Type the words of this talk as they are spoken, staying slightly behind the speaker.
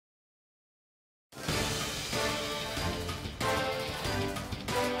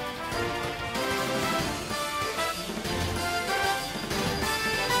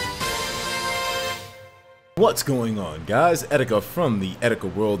What's going on, guys? Etika from the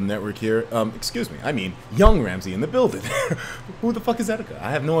Etika World Network here. Excuse me, I mean Young Ramsey in the building. Who the fuck is Etika?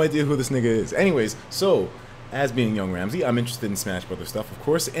 I have no idea who this nigga is. Anyways, so, as being Young Ramsey, I'm interested in Smash Brothers stuff, of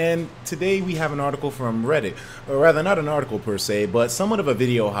course, and today we have an article from Reddit, or rather not an article per se, but somewhat of a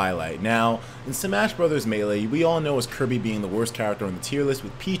video highlight. Now, in Smash Brothers Melee, we all know as Kirby being the worst character on the tier list,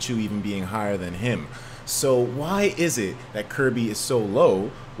 with Pichu even being higher than him. So why is it that Kirby is so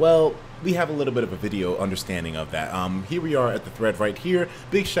low? Well, we have a little bit of a video understanding of that. Here we are at the thread right here.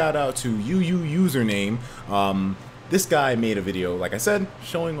 Big shout out to username. This guy made a video, like I said,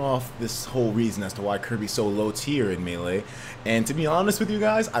 showing off this whole reason as to why Kirby's so low tier in Melee. And to be honest with you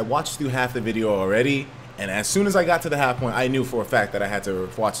guys, I watched through half the video already, and as soon as I got to the half point, I knew for a fact that I had to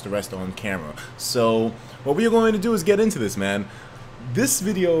watch the rest on camera. So what we are going to do is get into this, man. This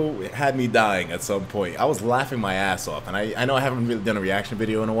video had me dying at some point. I was laughing my ass off, and I know I haven't really done a reaction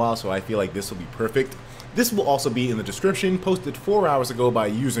video in a while, so I feel like this will be perfect. This will also be in the description, posted 4 hours ago by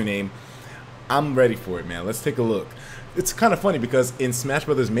username. I'm ready for it, man. Let's take a look. It's kind of funny because in Smash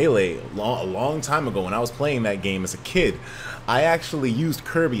Brothers Melee, a long time ago when I was playing that game as a kid, I actually used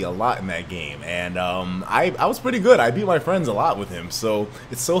Kirby a lot in that game, and I was pretty good. I beat my friends a lot with him, so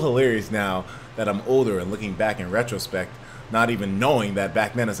it's so hilarious now that I'm older and looking back in retrospect, not even knowing that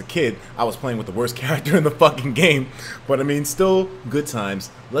back then as a kid, I was playing with the worst character in the fucking game. But I mean, still good times.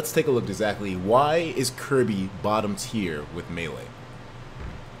 Let's take a look exactly. Why is Kirby bottom tier with Melee?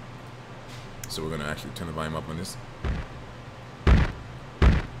 So we're gonna actually turn the volume up on this.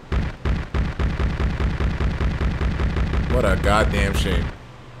 What a goddamn shame.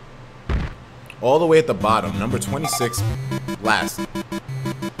 All the way at the bottom, number 26, last.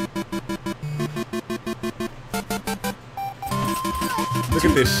 Look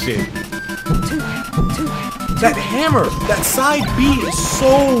at this shit. That hammer, that side B is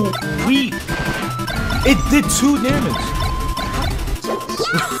so weak. It did 2 damage.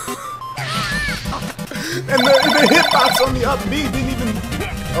 And the hitbox on the up B didn't even...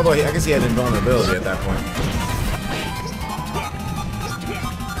 Although I guess he had invulnerability at that point.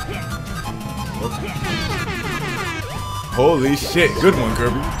 Holy shit, good one,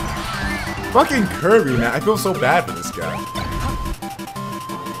 Kirby. Fucking Kirby, man. I feel so bad for this guy.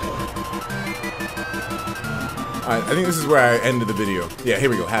 Alright, I think this is where I ended the video. Yeah, here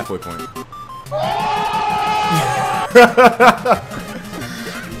we go, halfway point.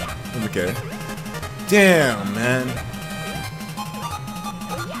 Okay. Damn, man.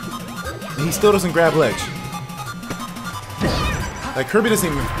 And he still doesn't grab ledge. Like, Kirby doesn't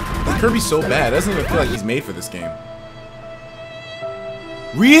even... Like, Kirby's so bad, it doesn't even feel like he's made for this game.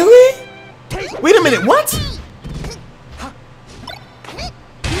 Really? Wait a minute, what?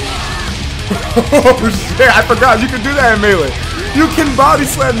 Oh shit, I forgot you can do that in Melee. You can body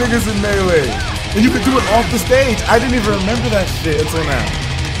slam niggas in Melee. And you can do it off the stage. I didn't even remember that shit until now.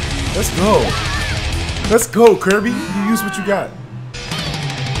 Let's go. Let's go, Kirby. You use what you got.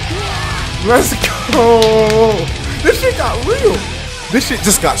 Let's go. This shit got real. This shit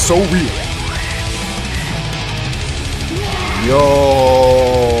just got so real.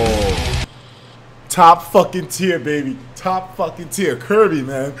 Yo. Top fucking tier, baby. Top fucking tier. Kirby,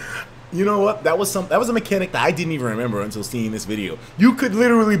 man. You know what? That was a mechanic that I didn't even remember until seeing this video. You could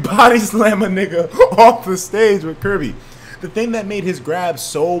literally body slam a nigga off the stage with Kirby. The thing that made his grabs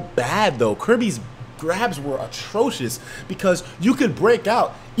so bad, though, Kirby's grabs were atrocious because you could break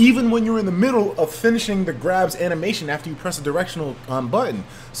out even when you're in the middle of finishing the grabs animation after you press a directional button.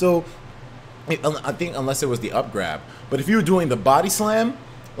 So I think unless it was the up grab, but if you were doing the body slam,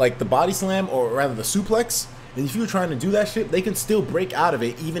 like the body slam or rather the suplex, and if you were trying to do that shit, they can still break out of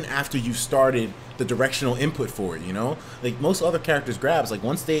it even after you started the directional input for it, you know? Like most other characters' grabs, like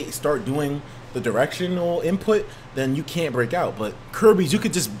once they start doing the directional input, then you can't break out. But Kirby's, you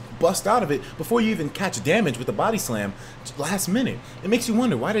could just bust out of it before you even catch damage with the body slam last minute. It makes you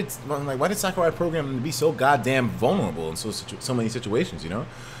wonder, why did Sakurai program them to be so goddamn vulnerable in so many situations, you know?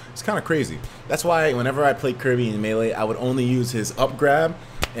 It's kind of crazy. That's why whenever I played Kirby in Melee, I would only use his up grab,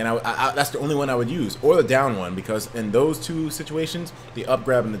 and that's the only one I would use, or the down one, because in those two situations, the up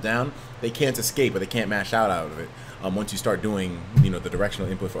grab and the down, they can't escape or they can't mash out of it once you start doing, you know, the directional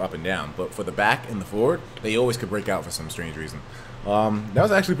input for up and down. But for the back and the forward, they always could break out for some strange reason. That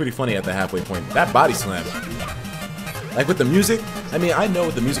was actually pretty funny at the halfway point. That body slam, like with the music, I mean, I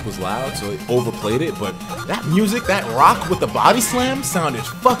know the music was loud, so it overplayed it, but that music, that rock with the body slam sounded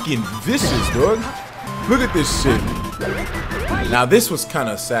fucking vicious, dog. Look at this shit. Now, this was kind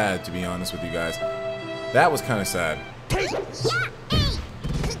of sad, to be honest with you guys. That was kind of sad.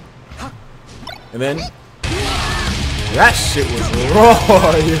 And then, That shit was raw,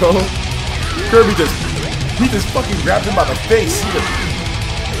 yo. Kirby just He just fucking grabbed him by the face.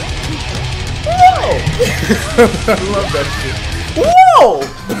 Whoa! I love that shit. Whoa!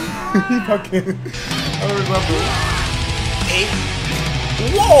 He fucking. I remember. Hey.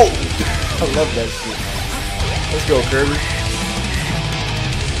 Whoa! I love that shit. Let's go, Kirby.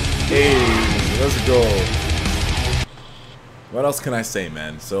 Hey, let's go. What else can I say,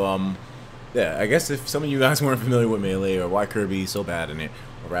 man? So, yeah, I guess if some of you guys weren't familiar with Melee or why Kirby's so bad in it,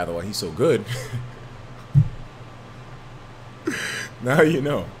 or rather why he's so good, now you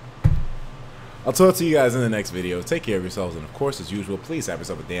know. I'll talk to you guys in the next video. Take care of yourselves, and of course, as usual, please have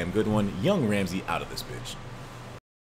yourself a damn good one. Young Ramsey out of this bitch.